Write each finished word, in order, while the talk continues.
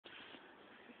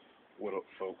What up,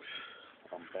 folks?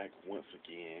 I'm back once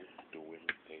again doing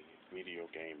a video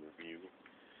game review,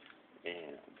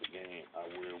 and the game I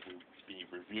will be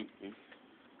reviewing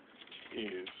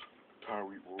is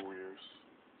Ikari Warriors,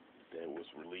 that was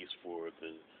released for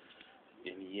the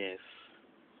NES,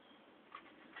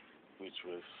 which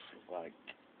was like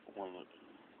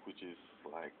which is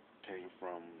like came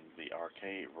from the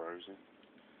arcade version,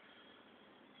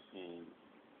 and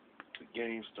the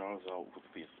game starts out with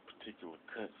this particular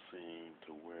cutscene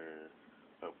to where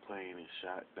a plane is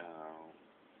shot down,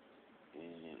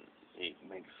 and it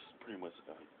makes pretty much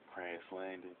a crash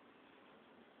landing.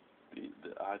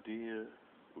 The idea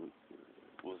was,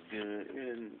 was good,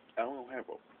 and I don't have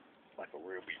a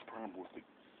real big problem with the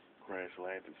crash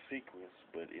landing sequence,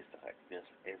 but it's like just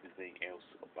everything else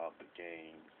about the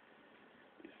game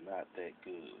is not that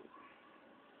good.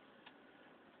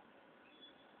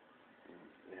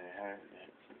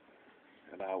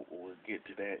 And I will get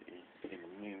to that in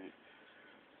a minute.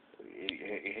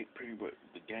 It pretty much,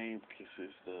 the game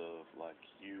consists of like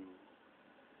you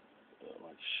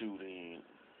like shooting,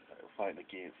 fighting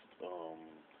against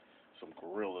some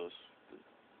gorillas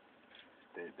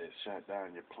that shot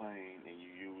down your plane, and you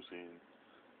using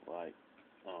like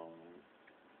um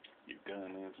your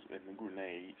guns and the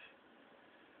grenades,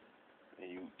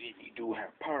 and you do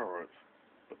have power ups,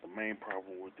 but the main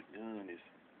problem with the gun is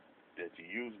that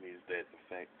you're using is that the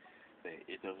fact that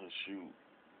it doesn't shoot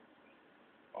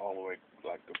all the way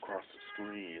like across the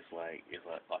screen. It's like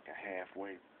a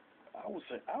halfway. I would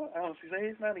honestly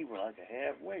say it's not even like a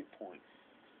halfway point.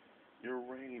 Your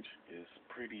range is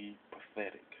pretty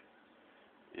pathetic.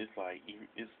 It's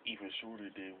even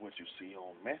shorter than what you see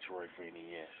on Metroid for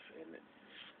NES, and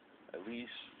at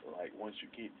least like once you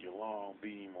get your long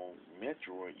beam on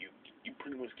Metroid, you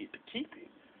pretty much get to keep it.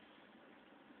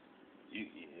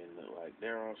 Like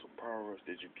there are some power ups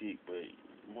that you get, but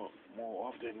more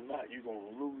often than not, you're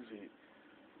gonna lose it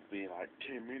within like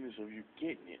 10 minutes of you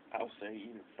getting it. I would say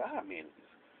even 5 minutes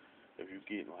if you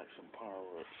get like some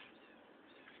power ups.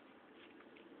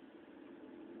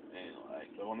 And like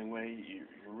the only way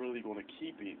you're really gonna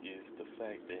keep it is the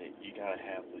fact that you gotta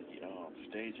have the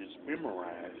stages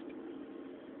memorized.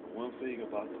 One thing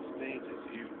about the stages,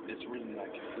 it's really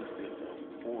like consistent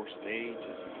of 4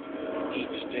 stages. Each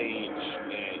stage,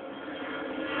 and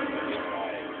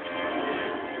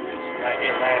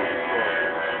it lasts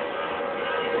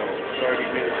for 30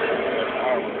 minutes to an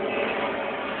hour.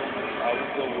 I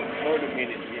would go with 30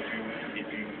 minutes if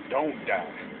you don't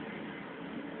die,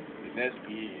 and that's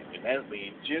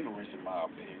being generous in my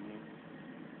opinion.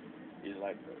 It's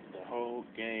like the whole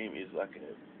game is like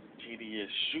a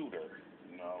tedious shooter,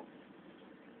 you know,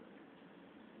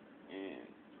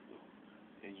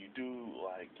 and you do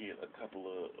like get a couple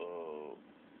of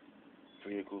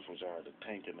vehicles, which are the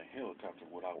tank and the helicopter,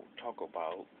 what I will talk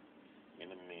about in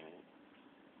a minute.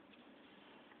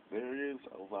 There is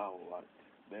a lot of like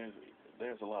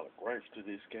there's a lot of gripes to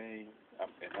this game,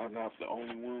 and I'm not the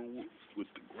only one with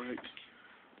the gripes.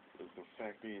 But the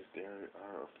fact is, there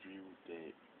are a few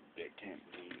that can't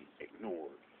be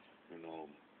ignored. You know,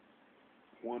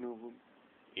 one of them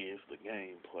is the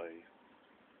gameplay.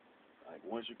 Like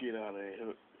once you get out of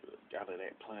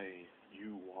that plane,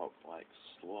 you walk like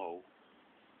slow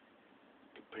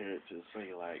compared to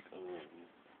say like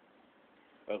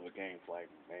other games like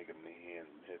Mega Man,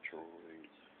 Metroid,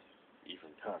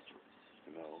 even Contra.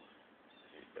 You know,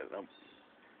 but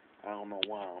I don't know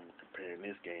why I'm comparing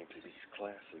this game to these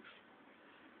classics,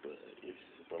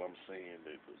 but I'm saying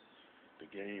that the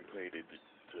gameplay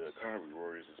to Ikari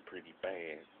Warriors is pretty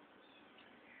bad,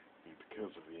 and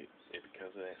because of it, and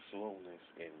because of that slowness,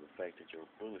 and the fact that your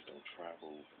bullets don't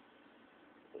travel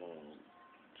um,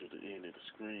 to the end of the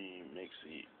screen, makes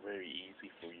it very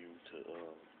easy for you to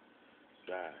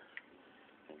die.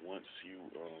 And once you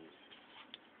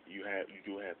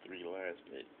do have 3 lives,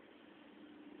 but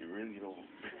it really don't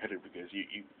matter because you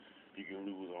can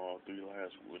lose all 3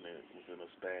 lives within a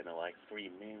span of like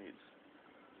 3 minutes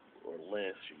or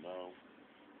less, you know.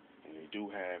 And they do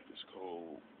have this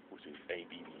code, which is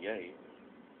ABBA,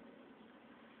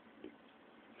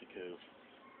 because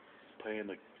playing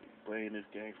this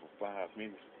game for 5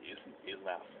 minutes is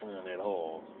not fun at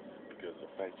all, because the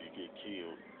fact you get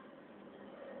killed,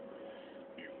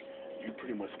 you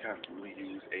pretty much constantly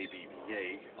use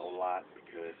ABBA a lot,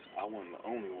 because I wasn't the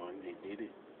only one that did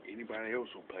it. Anybody else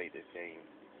who played this game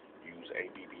use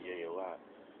ABBA a lot.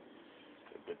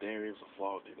 But there is a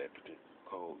flaw to that particular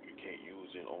code. You can't use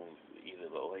it on either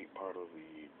the late part of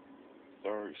the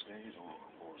third stage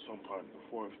or some part in the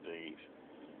fourth stage.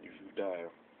 If you die,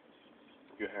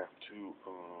 you have to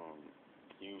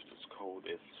use this code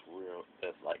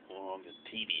that's like long and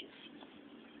tedious.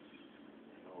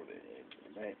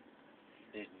 that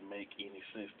didn't make any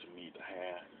sense to me to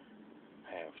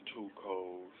have two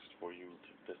codes for you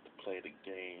to just to play the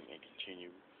game and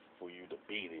continue for you to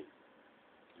beat it.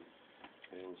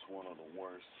 It was one of the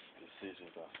worst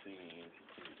decisions I've seen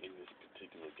in this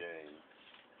particular game.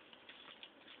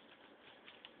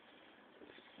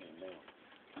 And now,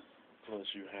 plus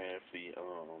you have the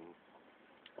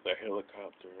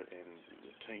helicopter and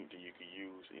the tank that you can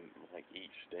use in like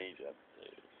each stage. I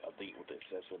think with the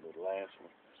exception of the last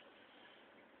one,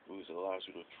 which allows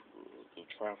you to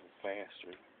travel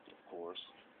faster, of course.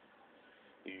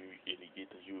 You get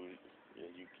to use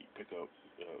you can pick up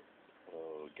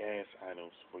gas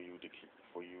items for you to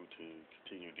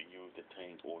continue to use the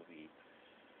tank or the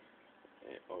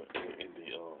or in the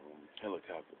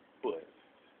helicopter. But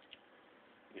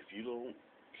if you don't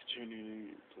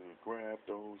continue to grab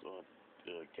those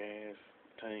gas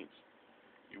tanks,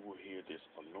 you will hear this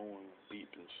annoying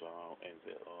beeping sound, and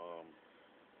the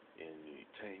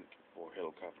tank or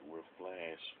helicopter will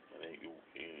flash, and if you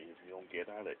don't get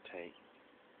out of that tank,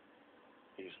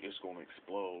 it's gonna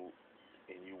explode,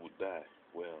 and you will die.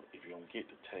 Well, if you don't get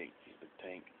the tank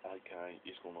icon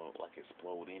is gonna like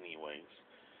explode anyways.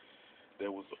 There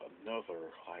was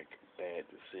another like bad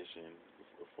decision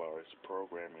as far as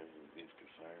programming is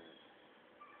concerned.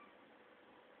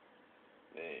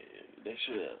 They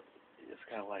should have. It's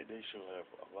kind of like they should have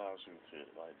allowed you to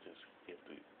like just if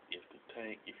the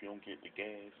tank if you don't get the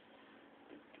gas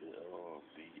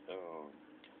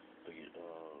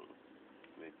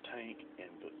the tank and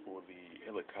or the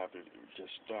helicopter just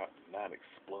stop not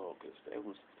explode, because that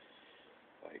was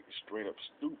like straight up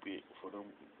stupid for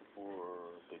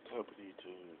the company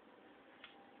to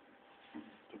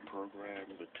program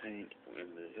the tank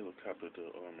and the helicopter to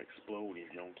explode if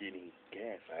you don't get any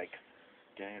gas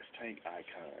tank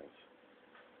icons.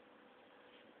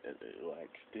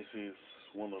 Like this is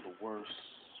one of the worst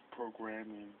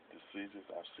programming decisions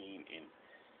I've seen in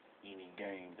any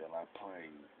game that I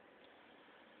played.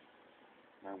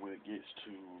 Now when it gets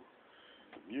to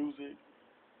the music,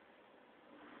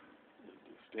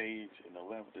 the stage, and the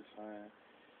level design,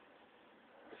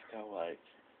 it's kind of like,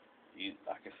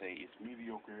 like I say, it's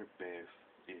mediocre at best,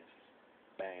 it's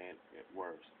bad at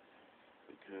worst,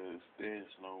 because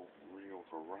there's no real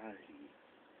variety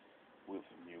with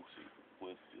the music,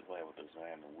 with the level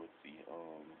design, and with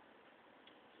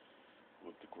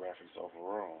the graphics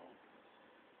overall.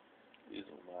 It's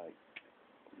like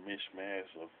a mishmash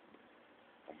of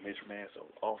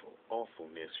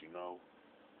awfulness, you know.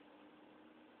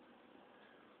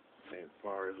 And as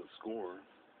far as the score,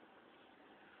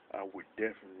 I would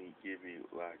definitely give it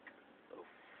like a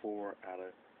 4 out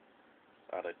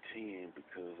of 10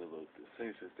 because of the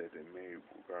decisions that they made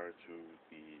with regard to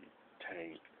the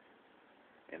tank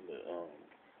and the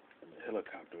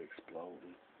helicopter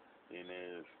exploding. And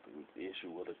there's the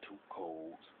issue with the two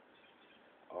codes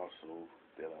also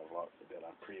that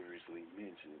I previously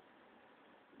mentioned.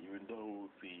 Even though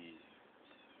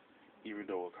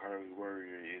Ikari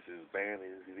Warrior is as bad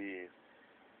as it is,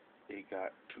 it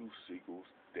got two sequels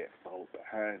that followed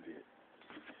behind it.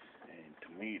 And to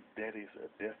me, that is a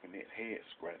definite head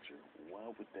scratcher. Why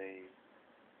would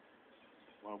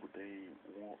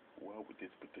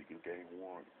this particular game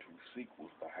want two sequels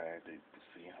behind it to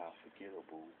see how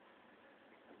forgettable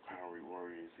Ikari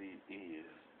Warriors is?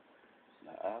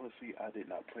 Now, honestly, I did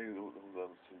not play those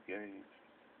other two games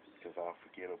because how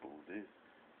forgettable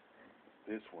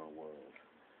this one was.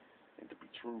 And to be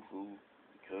truthful,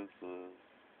 because of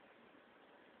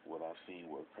what I've seen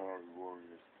with Ikari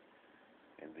Warriors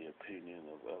and the opinion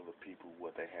of other people,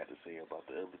 what they had to say about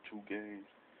the other two games,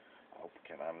 I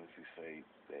can honestly say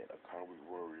that Ikari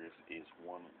Warriors is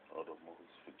one of the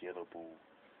most forgettable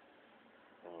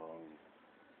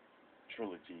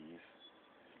trilogies,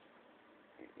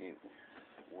 and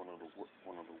one of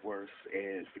the worst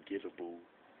and forgettable.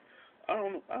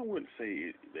 I wouldn't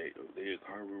say that the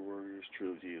Ikari Warriors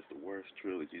trilogy is the worst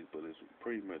trilogy, but it's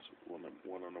pretty much one of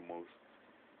the most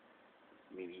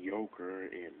mediocre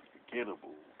and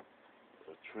forgettable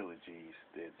trilogies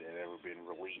that ever been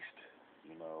released.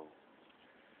 You know.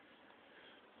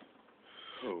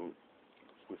 So,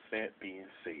 with that being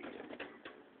said,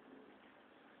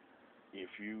 if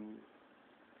you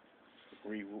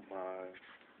agree with my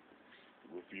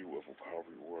review of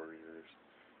Ikari Warriors,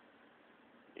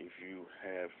 if you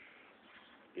have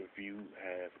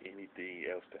anything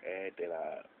else to add that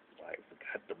I like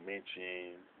forgot to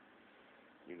mention,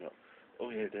 you know, oh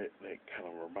yeah, that kind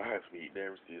of reminds me.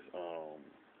 There's this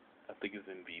I think it's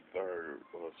in the third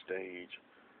stage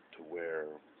to where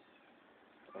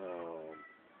um,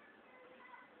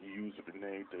 you use a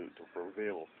grenade to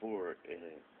prevail forward,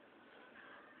 and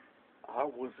I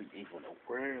wasn't even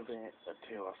aware of that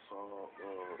until I saw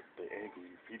the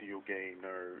Angry Video Game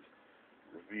Nerd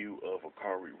review of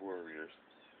Ikari Warriors,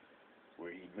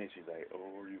 where he mentioned like,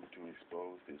 oh, you to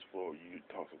expose this floor, you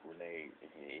toss a grenade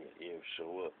and it'll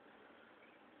show up.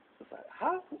 It's like,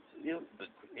 how?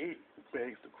 It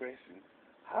begs the question,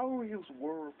 how is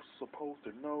Worm supposed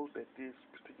to know that this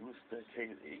particular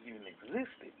staircase even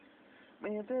existed?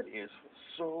 Man, that is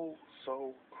so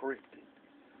cryptic.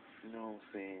 You know what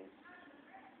I'm saying?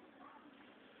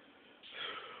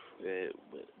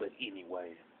 But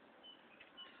anyway,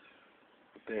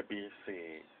 with that being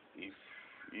said, if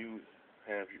you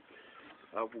have,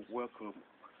 I would welcome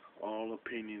all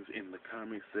opinions in the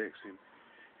comment section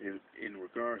in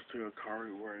regards to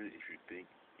Ikari Warrior. If you think,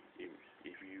 if,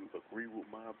 if you agree with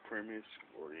my premise,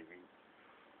 or if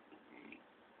you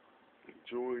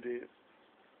enjoyed it,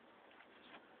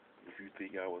 if you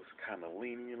think I was kind of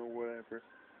lenient or whatever,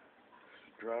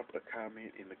 drop a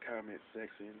comment in the comment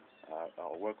section.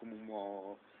 I'll welcome them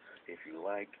all. If you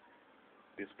like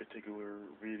this particular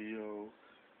video,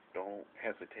 don't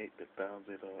hesitate to thumbs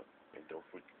it up, and don't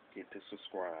forget to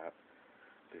subscribe.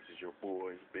 This is your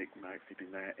boy, Big Mike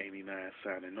 5989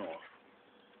 signing off.